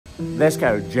This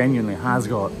cow genuinely has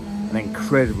got an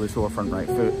incredibly sore front right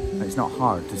foot, and it's not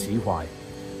hard to see why.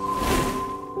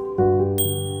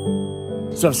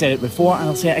 So I've said it before and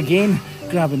I'll say it again,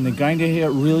 grabbing the grinder here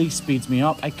really speeds me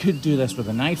up. I could do this with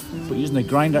a knife, but using the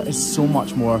grinder is so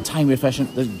much more time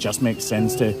efficient that it just makes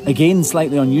sense to. Again,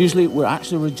 slightly unusually, we're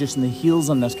actually reducing the heels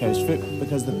on this cow's foot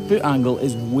because the foot angle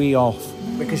is way off.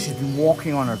 Because she's been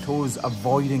walking on her toes,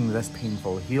 avoiding this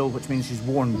painful heel, which means she's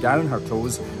worn down her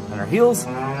toes and her heels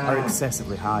are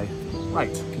excessively high.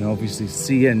 Right, you can obviously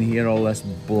see in here all this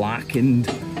blackened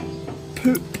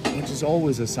poop, which is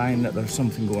always a sign that there's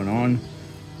something going on.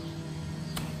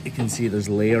 You can see there's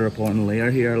layer upon layer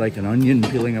here, like an onion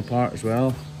peeling apart as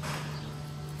well.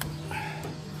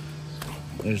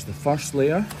 There's the first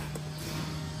layer.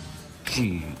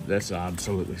 Gee, this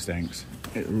absolutely stinks.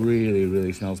 It really,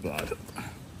 really smells bad.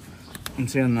 I'm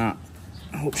saying that,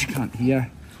 I hope she can't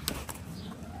hear.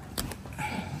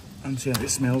 I'm saying it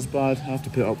smells bad. I have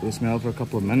to put up with the smell for a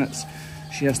couple of minutes.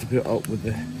 She has to put up with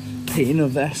the pain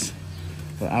of this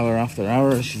for hour after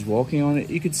hour as she's walking on it.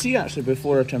 You could see actually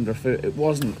before I trimmed her foot, it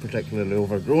wasn't particularly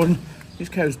overgrown. These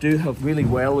cows do have really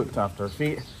well looked after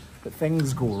feet, but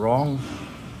things go wrong.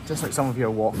 Just like some of you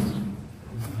are walking.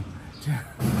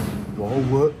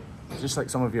 Whoa, just like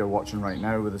some of you are watching right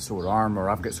now with a sore arm, or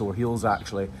I've got sore heels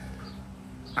actually.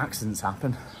 Accidents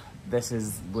happen. This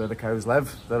is where the cows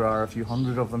live. There are a few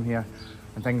hundred of them here,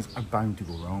 and things are bound to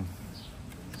go wrong.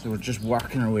 So we're just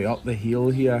working our way up the heel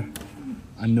here.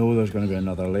 I know there's going to be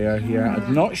another layer here.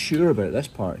 I'm not sure about this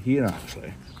part here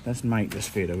actually. This might just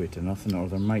fade away to nothing, or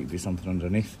there might be something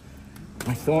underneath.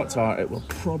 My thoughts are it will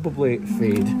probably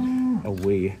fade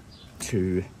away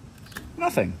to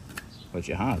nothing, which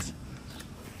it has.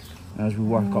 As we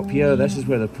work up here, this is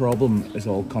where the problem is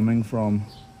all coming from.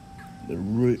 The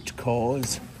root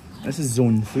cause. This is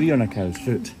zone 3 on a cow's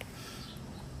foot.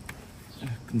 I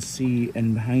can see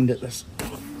in behind it there's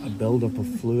a build-up of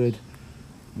fluid.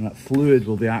 And that fluid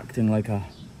will be acting like a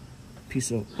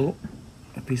piece of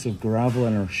gravel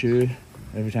in her shoe.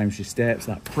 Every time she steps,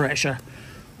 that pressure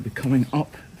will be coming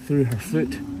up through her foot.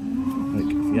 Like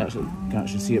if you can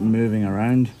actually see it moving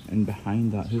around in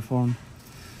behind that hoof horn.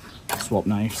 Swap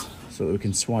knives so that we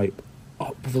can swipe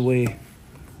up the way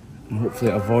and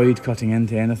hopefully avoid cutting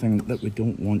into anything that we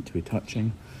don't want to be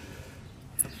touching.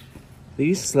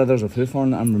 These slithers of hoof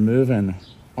horn that I'm removing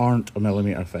aren't a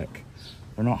millimetre thick.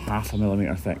 They're not half a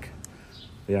millimetre thick.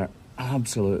 They are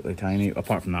absolutely tiny,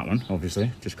 apart from that one,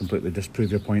 obviously. Just completely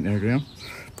disprove your point there, Graham.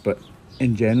 But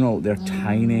in general, they're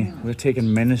tiny. We're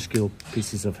taking minuscule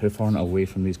pieces of hoof horn away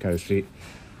from these cows' feet.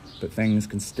 But things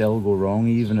can still go wrong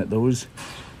even at those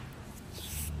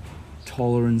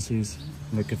tolerances.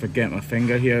 Like if I get my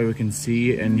finger here, we can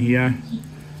see in here,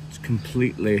 it's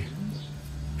completely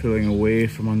pulling away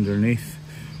from underneath.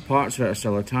 Parts of it are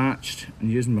still attached, and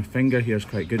using my finger here is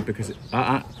quite good because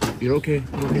you're okay,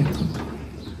 you're okay.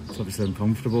 It's obviously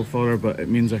uncomfortable for her, but it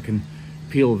means I can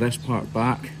peel this part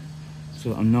back so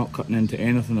that I'm not cutting into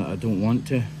anything that I don't want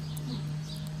to.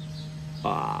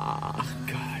 Ah,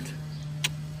 God.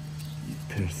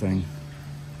 Poor thing.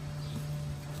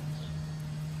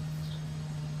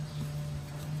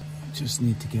 Just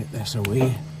need to get this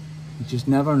away. You just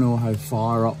never know how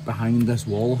far up behind this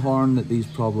wall horn that these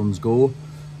problems go.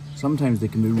 Sometimes they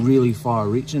can be really far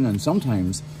reaching, and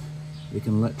sometimes they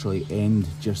can literally end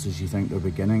just as you think they're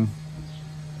beginning,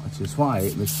 which is why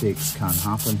mistakes can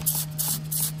happen.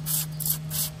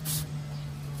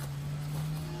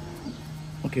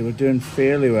 Okay, we're doing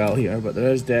fairly well here, but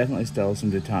there is definitely still some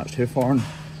detached hoof horn. You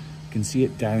can see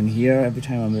it down here. Every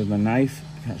time I move my knife,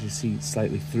 you can actually see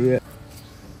slightly through it.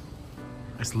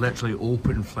 It's literally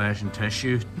open flesh and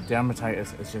tissue.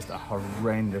 Dermatitis is just a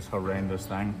horrendous, horrendous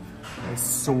thing. It's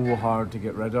so hard to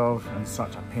get rid of and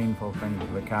such a painful thing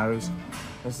for the cows.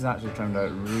 This has actually turned out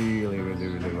really, really,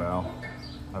 really well.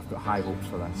 I've got high hopes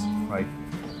for this. Right,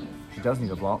 she does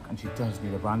need a block and she does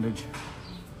need a bandage.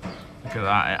 Look at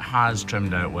that, it has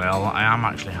trimmed out well. I am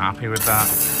actually happy with that.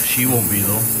 She won't be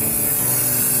though.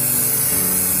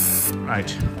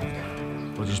 Right,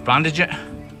 we'll just bandage it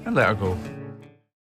and let her go.